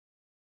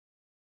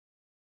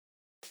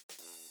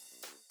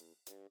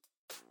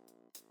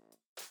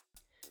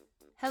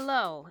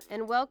Hello,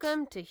 and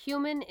welcome to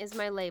Human is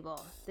My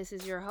Label. This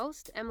is your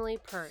host, Emily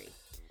Purry.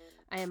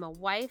 I am a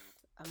wife,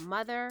 a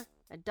mother,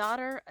 a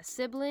daughter, a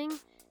sibling,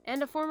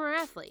 and a former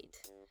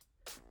athlete.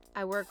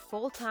 I work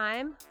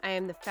full-time, I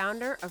am the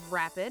founder of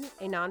Rapid,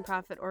 a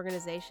nonprofit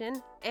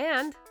organization,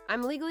 and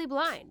I'm legally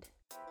blind.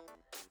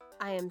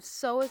 I am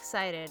so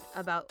excited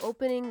about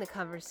opening the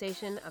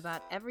conversation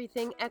about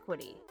everything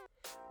equity.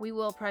 We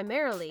will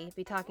primarily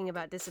be talking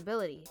about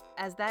disability,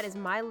 as that is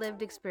my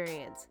lived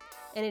experience,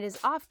 and it is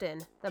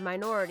often the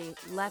minority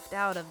left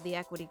out of the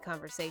equity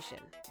conversation.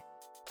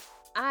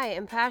 I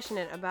am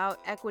passionate about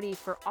equity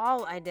for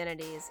all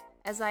identities,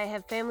 as I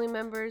have family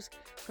members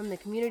from the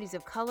communities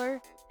of color,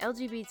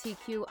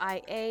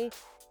 LGBTQIA,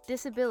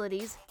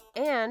 disabilities,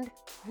 and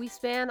we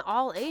span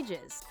all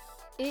ages.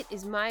 It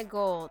is my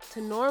goal to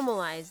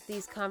normalize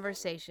these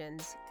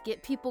conversations,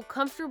 get people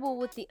comfortable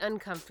with the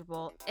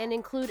uncomfortable, and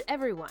include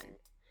everyone.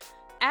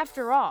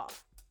 After all,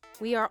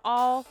 we are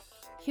all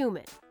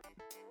human.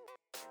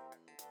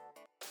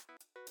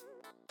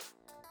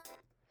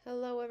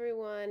 Hello,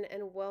 everyone,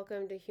 and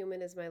welcome to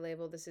Human is My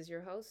Label. This is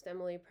your host,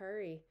 Emily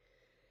Purry.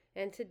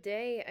 And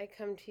today I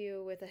come to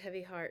you with a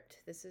heavy heart.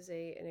 This is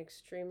an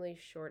extremely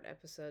short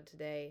episode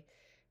today,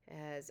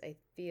 as I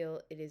feel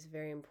it is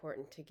very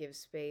important to give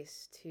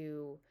space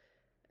to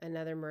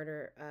another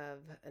murder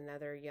of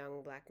another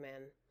young black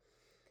man.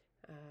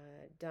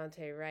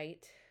 Daunte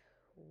Wright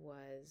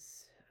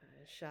was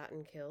shot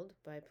and killed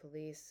by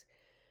police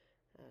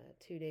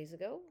 2 days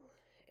ago,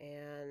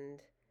 and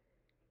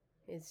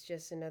it's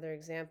just another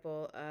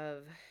example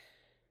of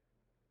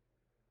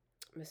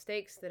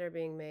mistakes that are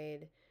being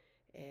made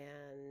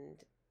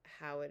and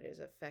how it is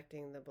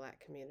affecting the black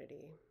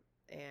community.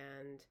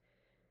 And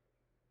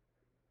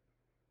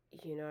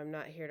I'm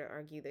not here to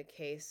argue the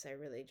case. I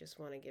really just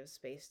want to give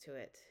space to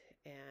it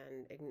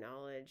and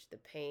acknowledge the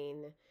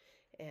pain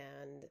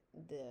and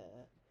the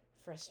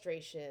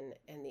frustration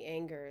and the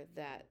anger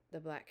that the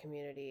black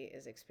community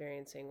is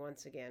experiencing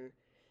once again.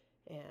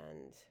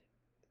 And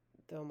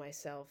though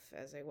myself,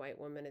 as a white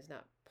woman, is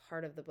not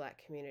part of the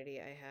black community,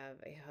 I have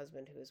a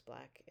husband who is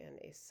black and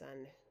a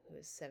son who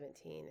is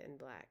 17 and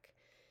black.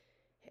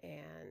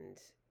 And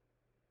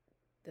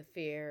the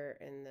fear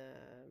and the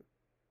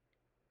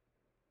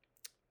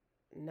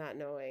not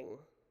knowing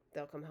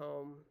they'll come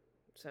home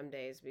some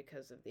days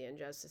because of the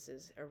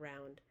injustices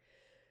around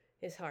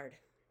is hard.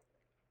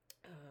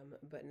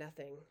 But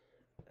nothing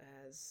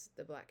as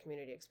the black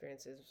community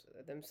experiences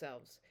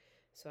themselves.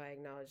 So I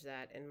acknowledge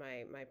that and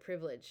my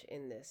privilege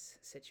in this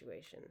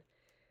situation.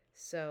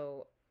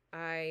 So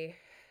I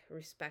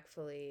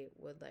respectfully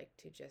would like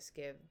to just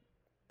give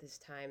this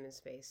time and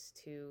space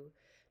to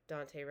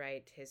Daunte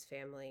Wright, his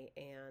family,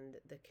 and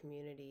the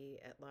community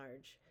at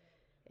large.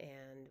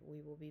 And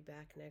we will be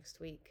back next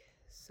week.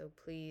 So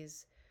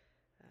please,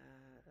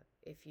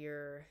 if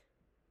you're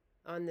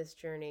on this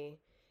journey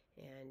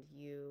and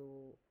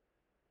you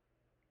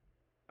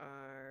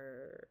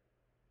are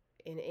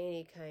in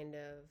any kind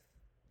of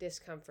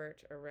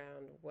discomfort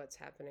around what's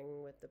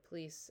happening with the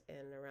police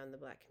and around the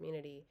black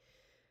community,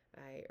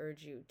 I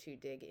urge you to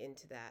dig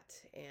into that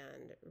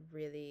and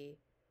really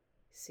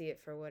see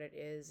it for what it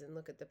is and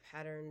look at the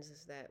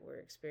patterns that we're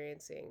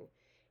experiencing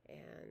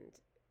and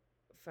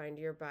find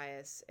your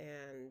bias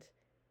and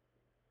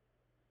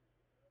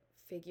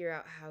figure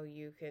out how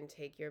you can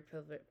take your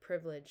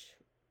privilege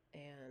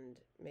and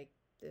make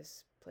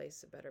this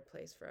place a better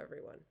place for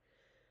everyone.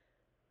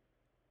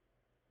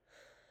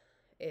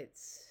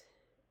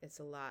 It's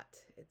a lot.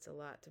 It's a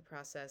lot to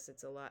process.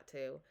 It's a lot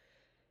to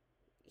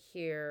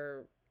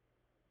hear,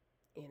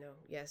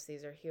 yes,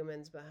 these are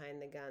humans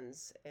behind the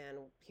guns and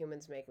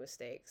humans make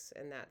mistakes,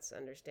 and that's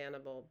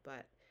understandable.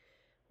 But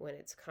when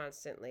it's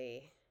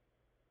constantly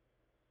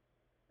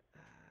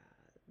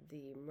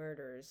the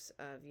murders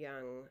of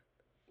young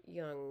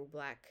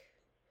black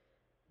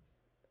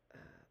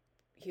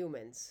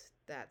humans,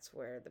 that's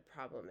where the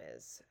problem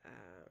is.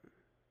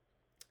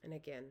 And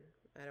again,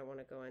 I don't want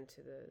to go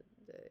into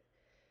the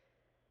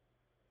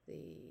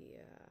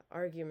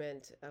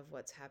argument of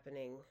what's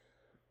happening.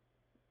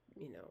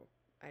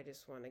 I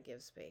just want to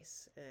give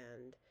space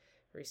and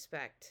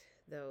respect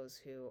those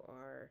who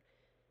are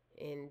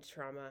in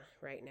trauma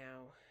right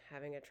now,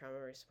 having a trauma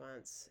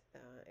response,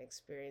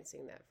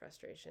 experiencing that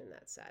frustration,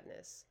 that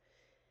sadness,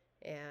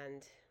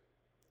 and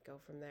go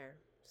from there.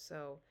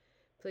 So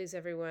please,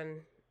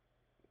 everyone,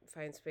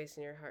 find space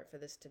in your heart for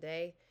this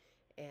today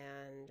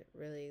and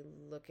really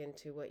look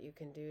into what you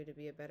can do to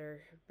be a better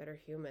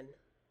human,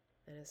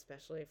 and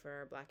especially for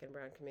our black and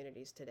brown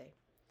communities today.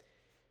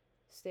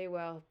 Stay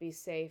well, be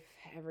safe,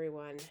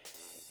 everyone,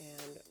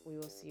 and we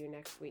will see you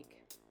next week.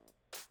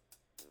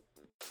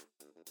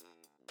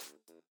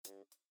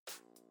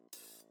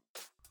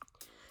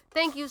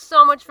 Thank you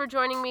so much for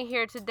joining me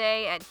here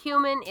today at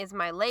Human is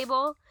My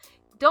Label.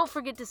 Don't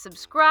forget to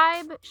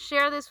subscribe,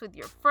 share this with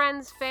your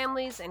friends,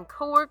 families, and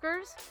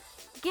coworkers.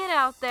 Get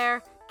out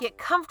there, get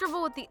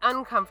comfortable with the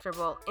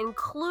uncomfortable,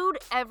 include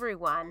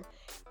everyone,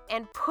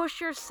 and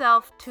push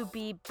yourself to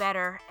be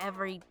better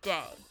every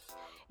day.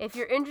 If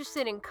you're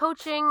interested in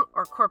coaching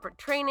or corporate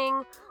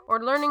training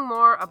or learning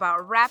more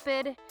about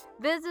Rapid,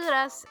 visit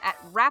us at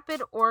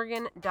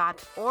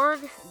rapidorgan.org.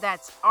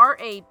 That's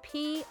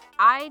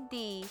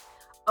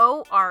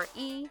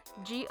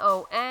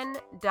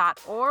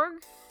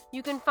rapidorgan.org.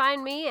 You can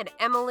find me at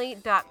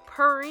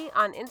emily.purry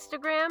on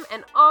Instagram,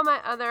 and all my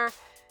other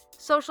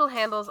social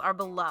handles are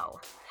below.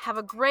 Have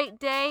a great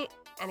day,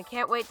 and I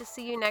can't wait to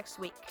see you next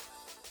week.